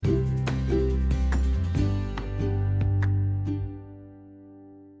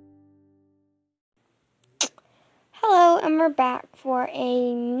we're back for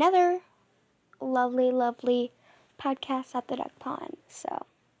another lovely podcast at the Duck Pond. So,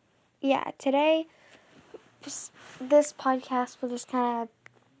 yeah, today, this podcast will just kind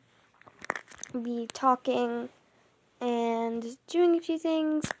of be talking and doing a few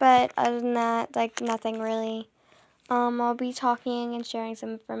things, but other than that, nothing really. I'll be talking and sharing some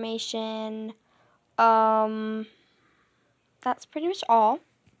information. That's pretty much all.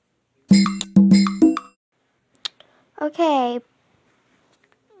 Okay,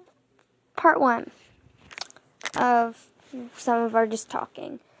 part 1 of some of our just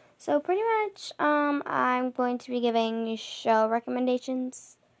talking. So pretty much, I'm going to be giving show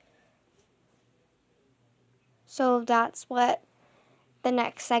recommendations. So that's what the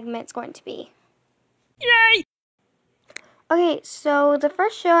next segment's going to be. Yay! Okay, so the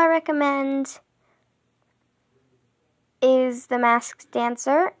first show I recommend is The Masked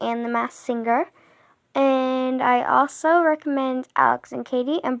Dancer and The Masked Singer. And I also recommend Alex and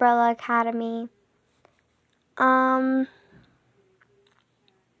Katie, Umbrella Academy.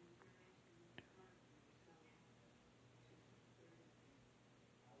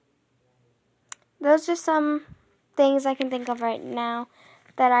 Those are some things I can think of right now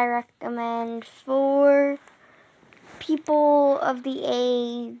that I recommend for people of the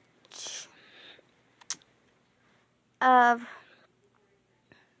age of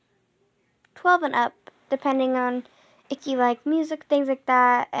 12 and up, depending on if you like music, things like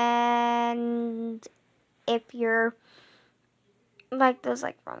that, and if you're like those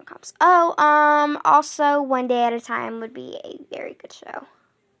rom-coms. Also One Day at a Time would be a very good show.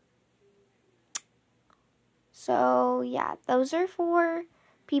 So yeah, those are for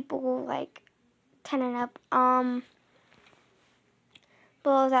people 10 and up.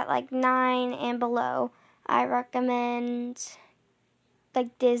 Below that 9 and below, I recommend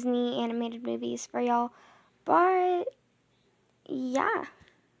Disney animated movies for y'all. But yeah.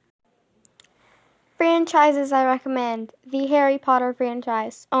 Franchises I recommend. The Harry Potter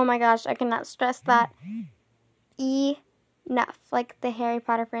franchise. Oh my gosh, I cannot stress that enough. The Harry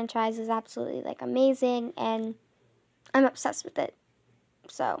Potter franchise is absolutely amazing, and I'm obsessed with it.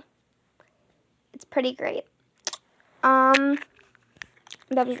 So it's pretty great. That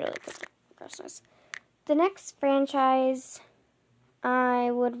was really good. Christmas. The next franchise I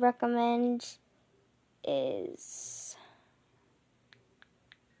would recommend is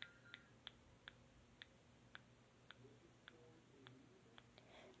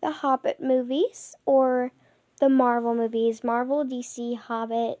the Hobbit movies or the Marvel movies. Marvel, DC,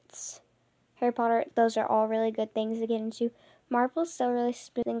 Hobbit, Harry Potter, those are all really good things to get into. Marvel's still really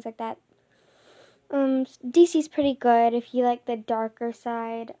smooth, things like that. DC's pretty good if you like the darker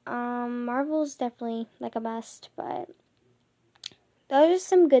side. Marvel's definitely a must, but those are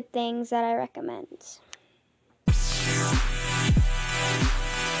some good things that I recommend.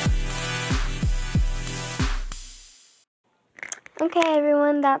 Okay,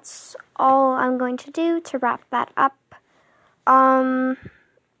 everyone, that's all I'm going to do to wrap that up.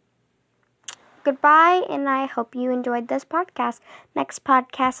 Goodbye, and I hope you enjoyed this podcast. Next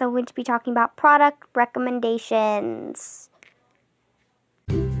podcast, I'm going to be talking about product recommendations.